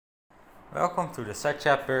Welcome to the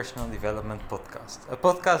Satya Personal Development Podcast, a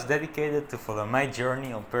podcast dedicated to follow my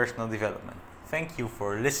journey on personal development. Thank you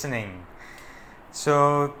for listening.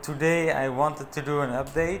 So, today I wanted to do an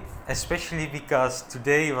update, especially because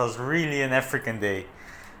today was really an African day.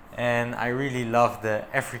 And I really love the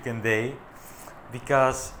African day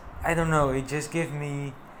because I don't know, it just gives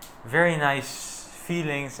me very nice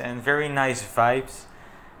feelings and very nice vibes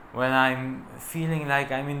when I'm feeling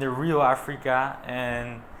like I'm in the real Africa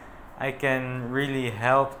and I can really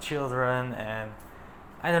help children, and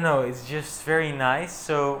I don't know, it's just very nice.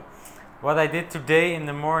 So what I did today in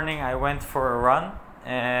the morning, I went for a run,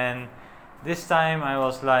 and this time I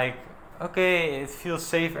was like, okay, it feels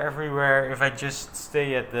safe everywhere. If I just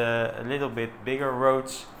stay at the a little bit bigger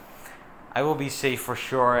roads, I will be safe for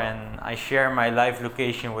sure. And I share my live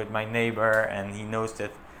location with my neighbor, and he knows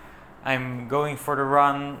that I'm going for the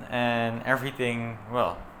run and everything.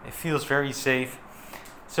 Well, it feels very safe.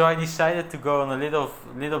 So I decided to go on a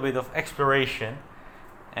little bit of exploration,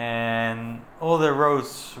 and all the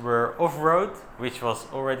roads were off-road, which was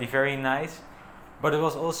already very nice, but it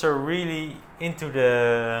was also really into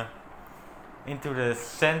the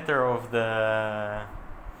center of the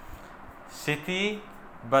city,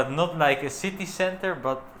 but not like a city center,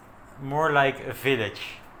 but more like a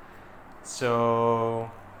village. So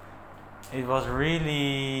it was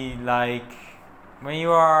really like when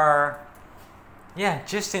you are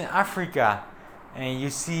just in Africa, and you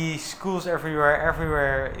see schools everywhere.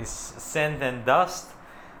 Everywhere is sand and dust,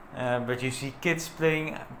 but you see kids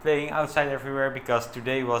playing outside everywhere because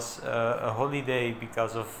today was a holiday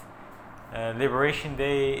because of Liberation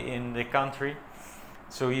Day in the country.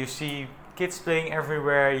 So you see kids playing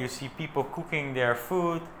everywhere. You see people cooking their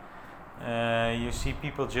food. You see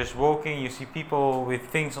people just walking. You see people with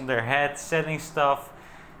things on their head selling stuff.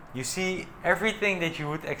 You see everything that you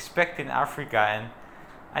would expect in Africa, and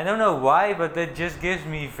I don't know why, but that just gives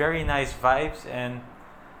me very nice vibes. And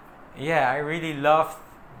I really loved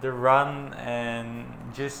the run and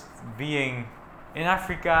just being in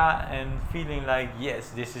Africa and feeling like, yes,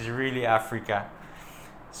 this is really Africa.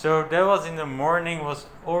 So that was in the morning, was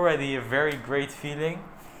already a very great feeling.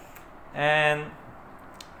 And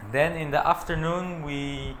then in the afternoon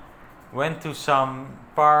we went to some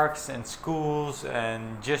parks and schools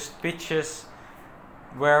and just pitches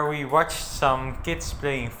where we watched some kids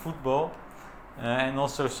playing football and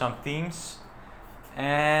also some teams.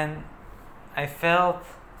 And I felt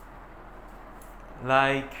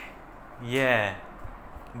like,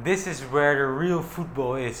 this is where the real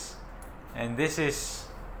football is. And this is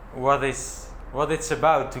what it's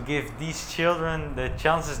about, to give these children the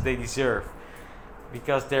chances they deserve.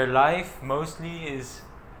 Because their life mostly is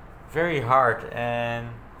very hard, and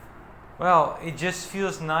it just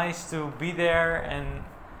feels nice to be there. And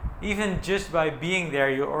even just by being there,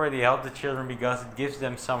 you already help the children because it gives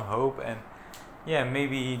them some hope. And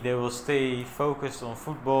maybe they will stay focused on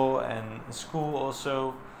football and school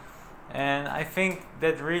also. And I think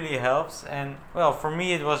that really helps. And for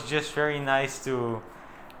me it was just very nice to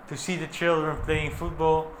see the children playing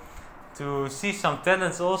football, to see some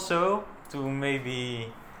talents also, to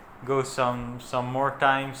maybe go some more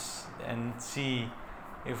times and see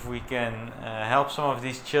if we can help some of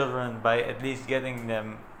these children by at least getting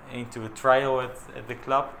them into a trial at the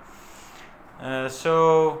club. That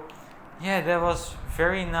was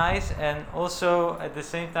very nice. And also at the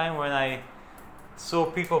same time, when I saw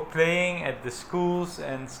people playing at the schools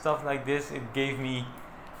and stuff like this, it gave me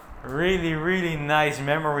really, really nice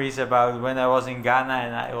memories about when I was in Ghana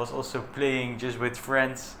and I was also playing just with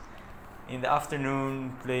friends in the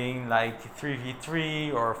afternoon, playing like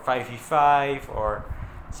 3v3 or 5v5 or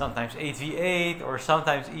sometimes 8v8 or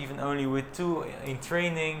sometimes even only with two in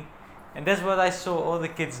training. And that's what I saw all the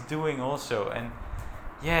kids doing also. And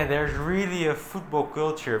there's really a football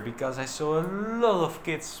culture because I saw a lot of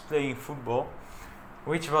kids playing football,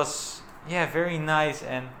 which was very nice.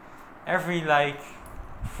 And every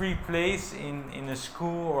free place in a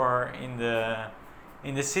school or in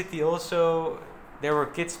the city also, there were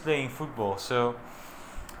kids playing football. So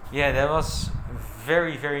that was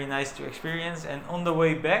very, very nice to experience. And on the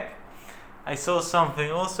way back I saw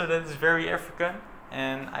something also that is very African,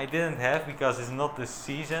 and I didn't have because it's not the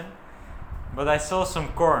season, but I saw some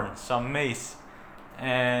corn, some maize,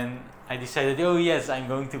 and I decided, oh yes, I'm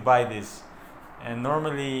going to buy this. And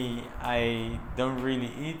normally I don't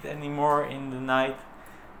really eat anymore in the night,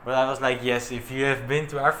 but I was like, yes, if you have been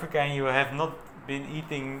to Africa and you have not been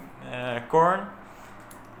eating corn,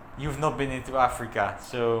 you've not been into Africa.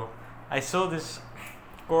 So I saw this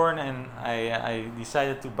corn and I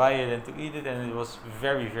decided to buy it and to eat it, and it was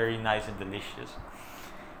very, very nice and delicious.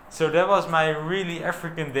 So that was my really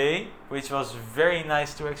African day, which was very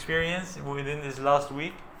nice to experience within this last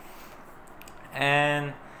week.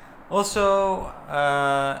 And also,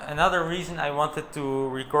 another reason I wanted to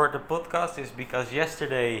record the podcast is because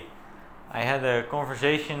yesterday I had a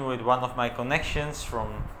conversation with one of my connections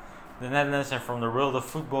from the Netherlands and from the world of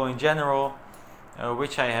football in general,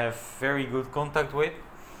 which I have very good contact with.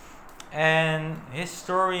 And his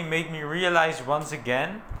story made me realize once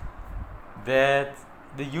again that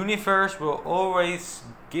the universe will always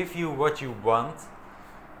give you what you want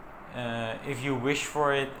if you wish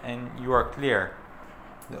for it and you are clear.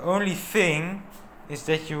 The only thing is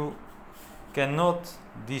that you cannot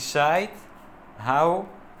decide how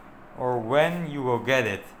or when you will get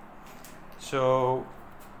it. So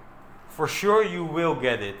for sure you will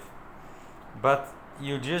get it, but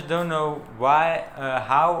you just don't know why,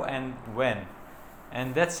 how and when.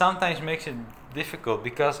 And that sometimes makes it difficult,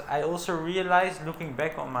 because I also realized, looking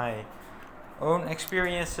back on my own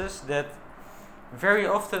experiences, that very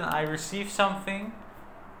often I receive something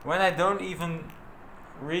when I don't even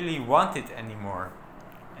really want it anymore.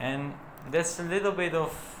 And that's a little bit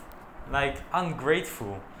of like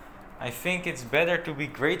ungrateful. I think it's better to be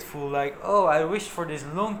grateful, like, oh, I wished for this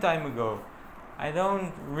long time ago. I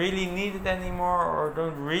don't really need it anymore or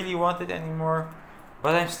don't really want it anymore,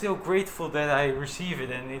 but I'm still grateful that I receive it,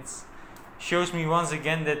 and it shows me once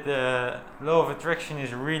again that the law of attraction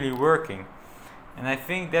is really working. And I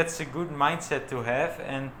think that's a good mindset to have.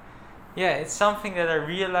 And yeah, it's something that I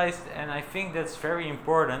realized, and I think that's very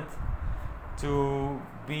important, to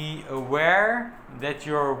be aware that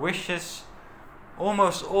your wishes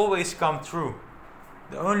almost always come true.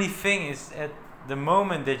 The only thing is, at the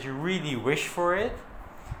moment that you really wish for it,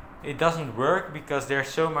 it doesn't work because there's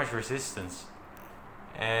so much resistance.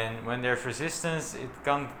 And when there's resistance, it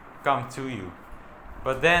can't come to you.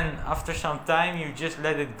 But then after some time you just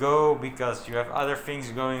let it go because you have other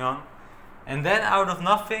things going on. And then out of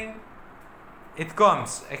nothing, it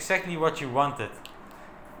comes exactly what you wanted.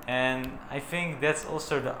 And I think that's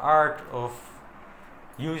also the art of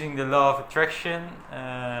using the law of attraction,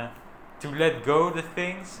 to let go the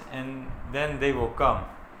things and then they will come,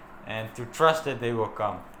 and to trust that they will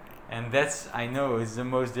come. And that's, I know, is the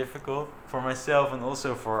most difficult for myself and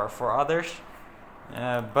also for others.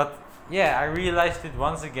 But yeah, I realized it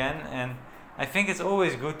once again, and I think it's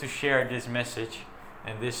always good to share this message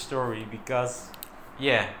and this story, because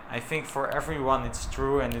yeah, I think for everyone it's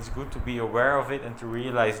true, and it's good to be aware of it and to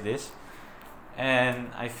realize this.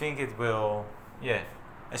 And I think it will, yeah,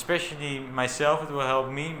 especially myself, it will help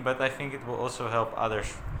me, but I think it will also help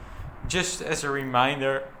others. Just as a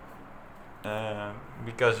reminder,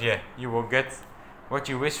 because yeah, you will get what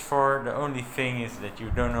you wish for. The only thing is that you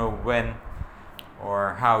don't know when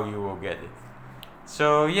or how you will get it.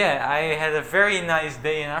 So yeah, I had a very nice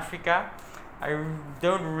day in Africa. I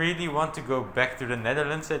don't really want to go back to the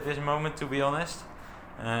Netherlands at this moment, to be honest.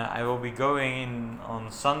 I will be going in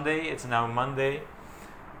on Sunday. It's now Monday.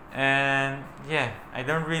 And yeah, I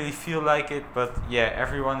don't really feel like it, but yeah,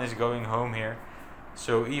 everyone is going home here.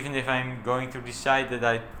 So even if I'm going to decide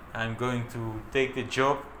that I'm going to take the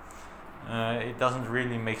job, it doesn't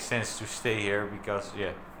really make sense to stay here, because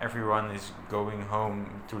yeah, everyone is going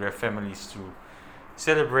home to their families to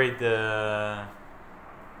celebrate the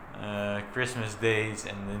Christmas days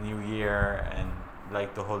and the New Year and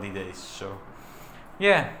like the holidays. So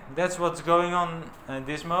yeah, that's what's going on at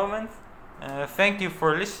this moment. Thank you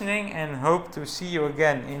for listening, and hope to see you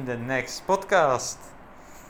again in the next podcast.